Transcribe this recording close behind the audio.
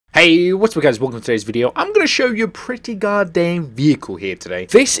Hey, what's up guys, welcome to today's video. I'm going to show you a pretty goddamn vehicle here today.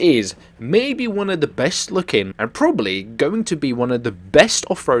 This is maybe one of the best looking and probably going to be one of the best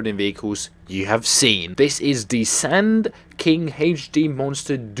off-roading vehicles you have seen. This is the Sand King HD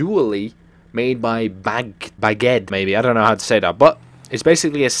Monster Dually made by Baguette, maybe. I don't know how to say that, but it's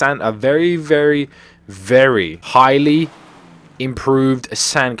basically a very highly improved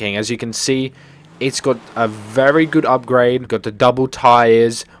Sand King. As you can see, it's got a very good upgrade. Got the double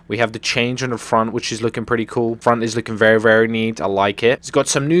tires. We have the change on the front, which is looking pretty cool. Front is looking very neat. I like it. It's got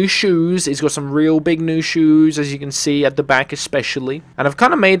some new shoes. It's got some real big new shoes, as you can see at the back especially. And I've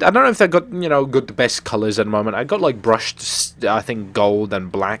kind of made, I don't know if they got, got the best colors at the moment. I got like brushed, I think gold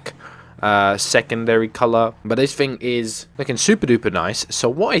and black secondary color. But this thing is looking super duper nice. So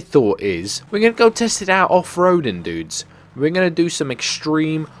what I thought is, we're going to go test it out off-roading, dudes. We're going to do some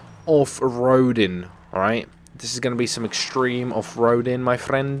extreme off-roading. Alright, this is going to be some extreme off-roading, my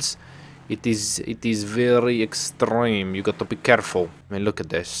friends. It is very extreme. You got to be careful. I mean, look at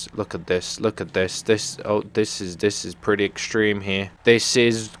this, look at this, look at this. This is pretty extreme here. This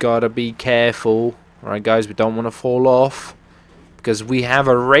is gotta be careful. Alright guys, we don't want to fall off, because we have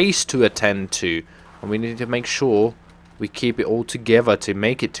a race to attend to, and we need to make sure we keep it all together to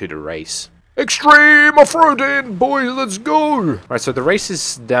make it to the race. Extreme off-roading, boys, let's go! Right, so the race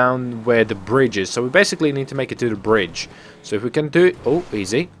is down where the bridge is, so we basically need to make it to the bridge. So if we can do it... Oh,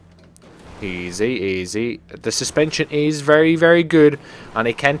 easy. Easy. The suspension is very good, and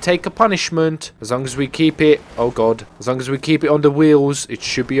it can take a punishment. As long as we keep it... Oh, God. As long as we keep it on the wheels, it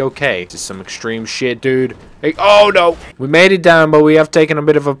should be okay. This is some extreme shit, dude. Hey, oh, no! We made it down, but we have taken a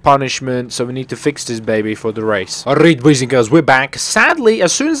bit of a punishment, so we need to fix this baby for the race. Alright, boys and girls, we're back. Sadly,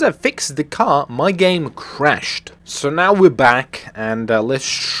 as soon as I fixed the car, my game crashed. So now we're back, and let's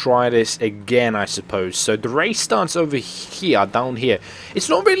try this again, I suppose. So the race starts over here, down here. It's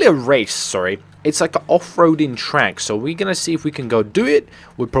not really a race, sorry. It's like an off-roading track, so we're going to see if we can go do it.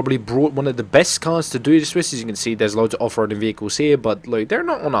 We probably brought one of the best cars to do this with. As you can see, there's loads of off-roading vehicles here, but look, they're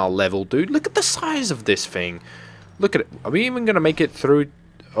not on our level, dude. Look at the size of this thing. Look at it. Are we even going to make it through?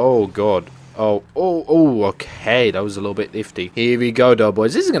 Oh, God. Oh, okay. That was a little bit iffy. Here we go, though,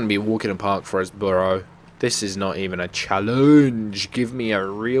 boys. This is going to be a walk in the park for us, bro. This is not even a challenge. Give me a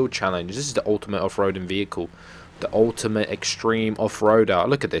real challenge. This is the ultimate off-roading vehicle. The ultimate extreme off-roader.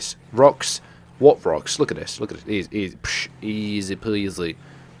 Look at this. Rocks. What rocks? Look at this. Look at this. Easy peasy.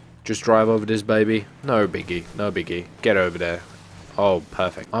 Just drive over this, baby. No biggie. No biggie. Get over there. Oh,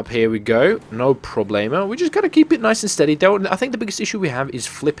 perfect. Up here we go. No problemo. We just got to keep it nice and steady. I think the biggest issue we have is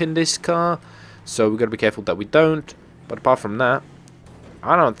flipping this car. So we've got to be careful that we don't. But apart from that,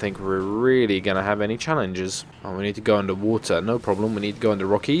 I don't think we're really going to have any challenges. Oh, we need to go underwater. No problem. We need to go on the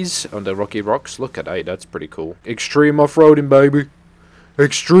Rockies. On the Rocky Rocks. Look at that. That's pretty cool. Extreme off-roading, baby.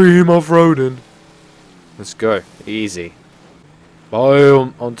 Extreme off-roading. Let's go. Easy.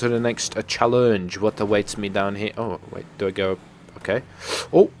 Boom. On to the next challenge. What awaits me down here? Oh, wait. Do I go? Okay.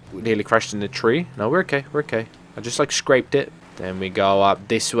 Oh, we nearly crashed in the tree. No, we're okay. We're okay. I just like scraped it. Then we go up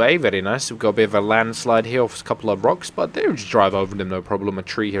this way. Very nice. We've got a bit of a landslide here off a couple of rocks, but they'll just drive over them, no problem. A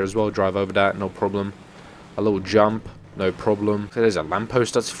tree here as well. Drive over that, no problem. A little jump, no problem. So there's a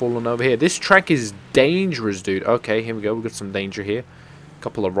lamppost that's fallen over here. This track is dangerous, dude. Okay, here we go. We've got some danger here. A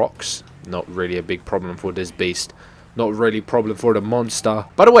couple of rocks. Not really a big problem for this beast. Not really a problem for the monster.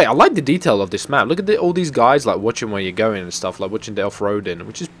 By the way, I like the detail of this map. Look at all these guys like watching where you're going and stuff, like watching the off-roading,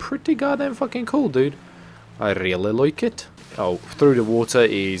 which is pretty goddamn fucking cool, dude. I really like it. Oh, through the water,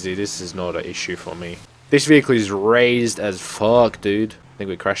 easy. This is not an issue for me. This vehicle is raised as fuck, dude. I think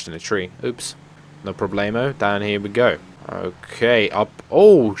we crashed in a tree. Oops. No problemo. Down here we go. Okay, up.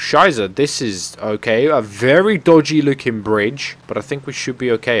 Oh, shiza. This is okay. A very dodgy looking bridge, but I think we should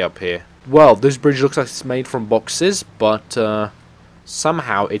be okay up here. Well, this bridge looks like it's made from boxes, but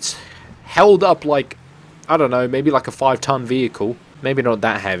somehow it's held up like, I don't know, maybe like a 5-ton vehicle. Maybe not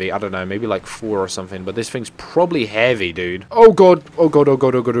that heavy. I don't know. Maybe like 4 or something. But this thing's probably heavy, dude. Oh, God. Oh, God. Oh,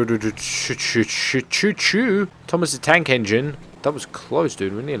 God. Oh, God. Oh, God. Choo-choo. Thomas the Tank Engine. That was close,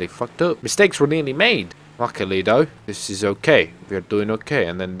 dude. We nearly fucked up. Mistakes were nearly made. Luckily, though, this is okay. We are doing okay.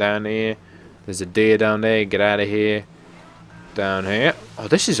 And then down here, there's a deer down there. Get out of here. Down here. Oh,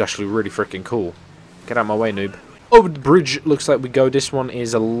 this is actually really freaking cool. Get out of my way, noob. Over the bridge, looks like we go. This one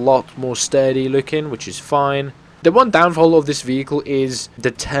is a lot more sturdy looking, which is fine. The one downfall of this vehicle is the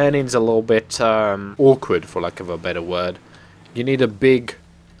turning's a little bit awkward, for lack of a better word. You need a big...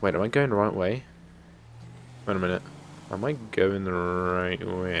 Wait, am I going the right way? Wait a minute. Am I going the right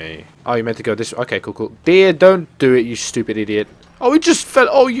way? Oh, you meant to go this way. Okay, cool. Dear, don't do it, you stupid idiot. Oh, it just fell.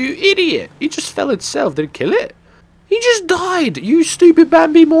 Oh, you idiot. It just fell itself. Did it kill it? He just died, you stupid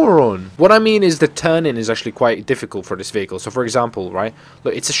Bambi moron. What I mean is the turning is actually quite difficult for this vehicle. So for example, right,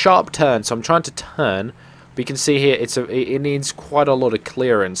 look, it's a sharp turn, so I'm trying to turn. But you can see here, it needs quite a lot of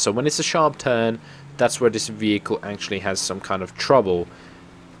clearance. So when it's a sharp turn, that's where this vehicle actually has some kind of trouble.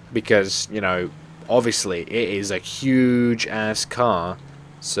 Because, you know, obviously it is a huge ass car.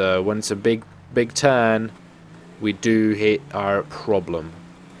 So when it's a big turn, we do hit our problem.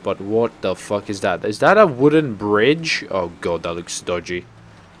 But what the fuck is that? Is that a wooden bridge? Oh god, that looks dodgy.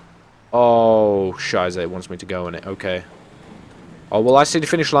 Oh, Shiza, it wants me to go in it. Okay. Oh, well, I see the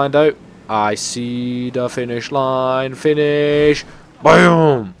finish line, though. I see the finish line. Finish.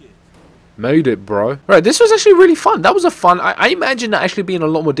 Boom. Made it, bro. Right, this was actually really fun. That was a fun... I imagine that actually being a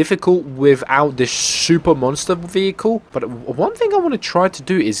lot more difficult without this super monster vehicle. But one thing I want to try to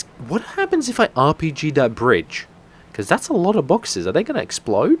do is... What happens if I RPG that bridge? Because that's a lot of boxes. Are they going to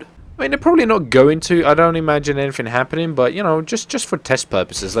explode? I mean, they're probably not going to. I don't imagine anything happening. But, you know, just for test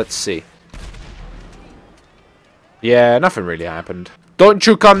purposes. Let's see. Yeah, nothing really happened. Don't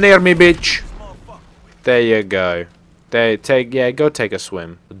you come near me, bitch. There you go. Go take a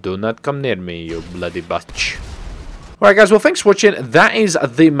swim. Do not come near me, you bloody bitch. Alright guys, well thanks for watching. That is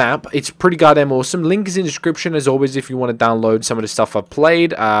the map. It's pretty goddamn awesome. Link is in the description as always if you want to download some of the stuff I've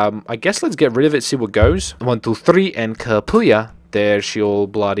played. I guess let's get rid of it, see what goes. 1, 2, 3, and Kapuya. There she all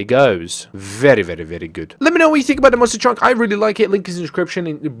bloody goes. Very, very, very good. Let me know what you think about the Monster Truck. I really like it. Link is in the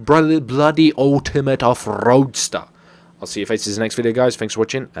description. Bloody ultimate off-roadster. I'll see you faces in the next video guys. Thanks for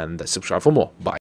watching and subscribe for more. Bye.